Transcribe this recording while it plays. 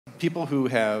people who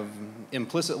have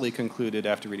implicitly concluded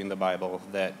after reading the Bible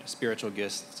that spiritual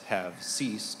gifts have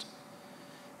ceased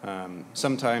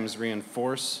sometimes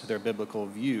reinforce their biblical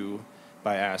view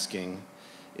by asking,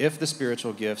 if the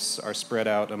spiritual gifts are spread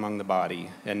out among the body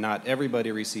and not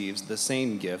everybody receives the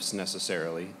same gifts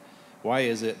necessarily, why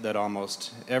is it that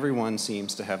almost everyone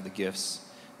seems to have the gifts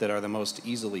that are the most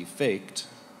easily faked,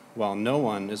 while no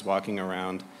one is walking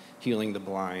around healing the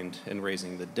blind and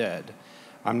raising the dead?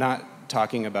 I'm not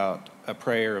talking about a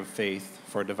prayer of faith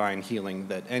for divine healing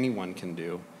that anyone can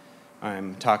do.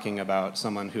 I'm talking about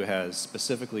someone who has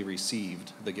specifically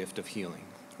received the gift of healing.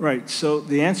 Right, so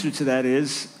the answer to that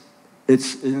is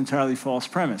it's an entirely false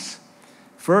premise.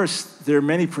 First, there are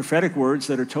many prophetic words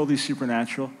that are totally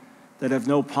supernatural, that have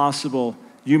no possible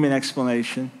human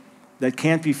explanation, that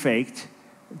can't be faked,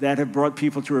 that have brought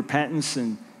people to repentance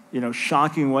in,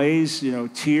 shocking ways,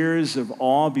 tears of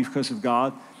awe because of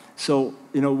God. So,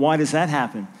 why does that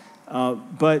happen?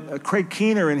 But Craig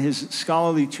Keener, in his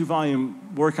scholarly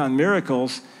 2-volume work on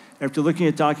miracles, after looking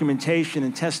at documentation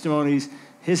and testimonies,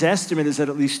 his estimate is that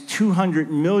at least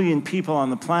 200 million people on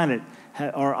the planet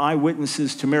are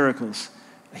eyewitnesses to miracles,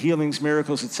 healings,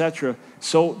 miracles, etc.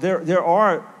 So there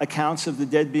are accounts of the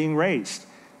dead being raised.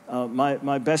 One of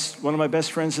my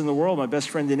best friends in the world, my best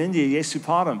friend in India,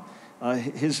 Yesupadam,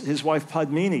 his wife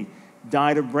Padmini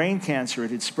died of brain cancer. It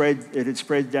had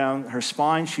spread down her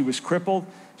spine. She was crippled.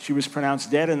 She was pronounced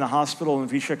dead in the hospital in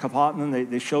Vishakhapatnam.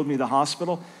 They showed me the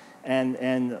hospital,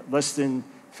 and less than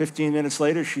 15 minutes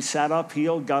later, she sat up,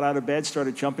 healed, got out of bed,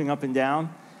 started jumping up and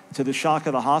down to the shock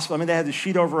of the hospital. I mean, they had the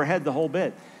sheet over her head the whole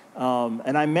bit.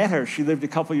 And I met her. She lived a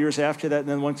couple years after that and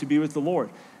then went to be with the Lord.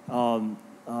 One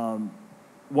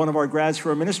of our grads for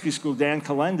our ministry school, Dan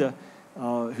Kalenda,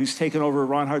 who's taken over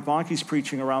Reinhard Bonnke's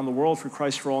preaching around the world for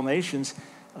Christ for All Nations,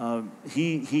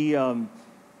 he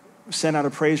sent out a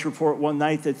praise report one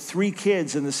night that 3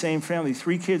 kids in the same family,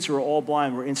 3 kids who are all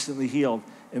blind, were instantly healed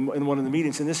in one of the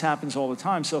meetings. And this happens all the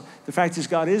time. So the fact is,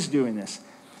 God is doing this.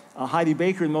 Heidi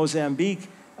Baker in Mozambique,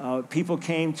 people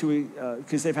came to,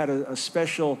 because they've had a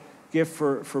special gift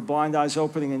for blind eyes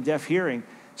opening and deaf hearing.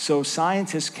 So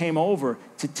scientists came over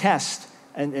to test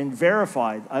and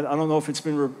verified. I don't know if it's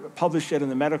been published yet in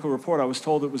the medical report. I was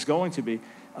told it was going to be.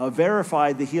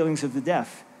 Verified the healings of the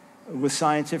deaf with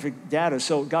scientific data.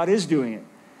 So God is doing it.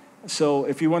 So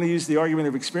if you want to use the argument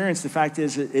of experience, the fact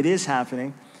is it is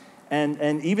happening.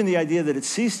 And even the idea that it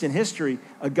ceased in history,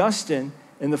 Augustine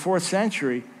in the 4th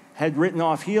century had written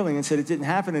off healing and said it didn't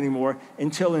happen anymore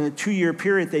until in a 2-year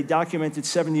period they documented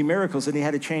 70 miracles, and he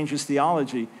had to change his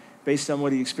theology based on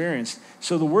what he experienced.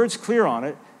 So the word's clear on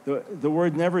it. The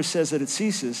word never says that it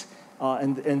ceases,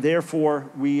 and therefore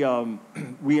we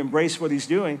embrace what he's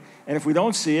doing. And if we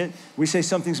don't see it, we say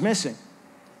something's missing.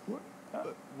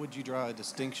 But would you draw a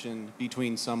distinction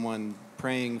between someone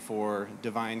praying for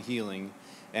divine healing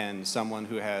and someone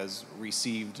who has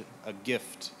received a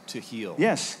gift to heal?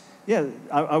 Yes, yeah,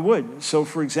 I would. So,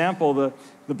 for example,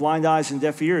 the blind eyes and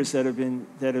deaf ears that have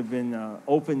been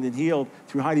opened and healed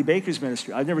through Heidi Baker's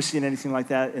ministry. I've never seen anything like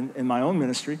that in my own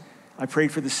ministry. I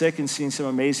prayed for the sick and seen some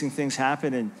amazing things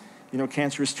happen. And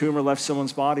cancerous tumor left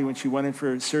someone's body when she went in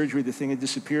for surgery. The thing had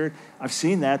disappeared. I've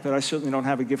seen that, but I certainly don't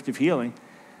have a gift of healing.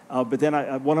 But then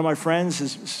one of my friends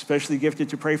is especially gifted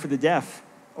to pray for the deaf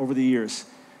over the years.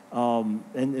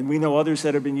 And we know others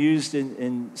that have been used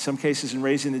in some cases in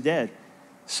raising the dead.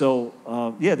 So,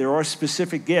 there are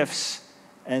specific gifts,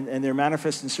 and they're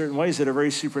manifest in certain ways that are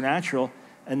very supernatural,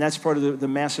 and that's part of the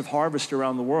massive harvest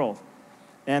around the world.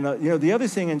 And, the other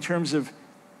thing in terms of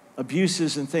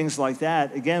abuses and things like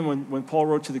that, again, when Paul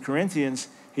wrote to the Corinthians,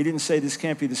 he didn't say this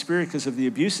can't be the Spirit because of the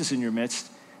abuses in your midst.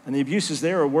 And the abuses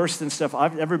there are worse than stuff.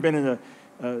 I've never been in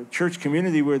a church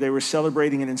community where they were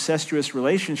celebrating an incestuous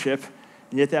relationship,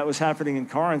 and yet that was happening in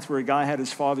Corinth where a guy had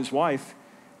his father's wife,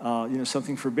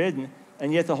 something forbidden,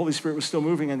 and yet the Holy Spirit was still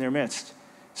moving in their midst.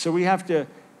 So we have to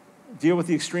deal with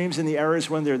the extremes and the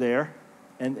errors when they're there,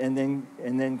 and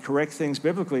then correct things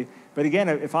biblically. But again,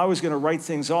 if I was going to write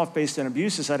things off based on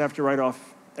abuses, I'd have to write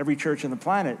off every church on the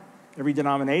planet, every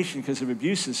denomination because of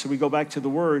abuses. So we go back to the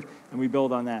Word and we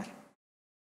build on that.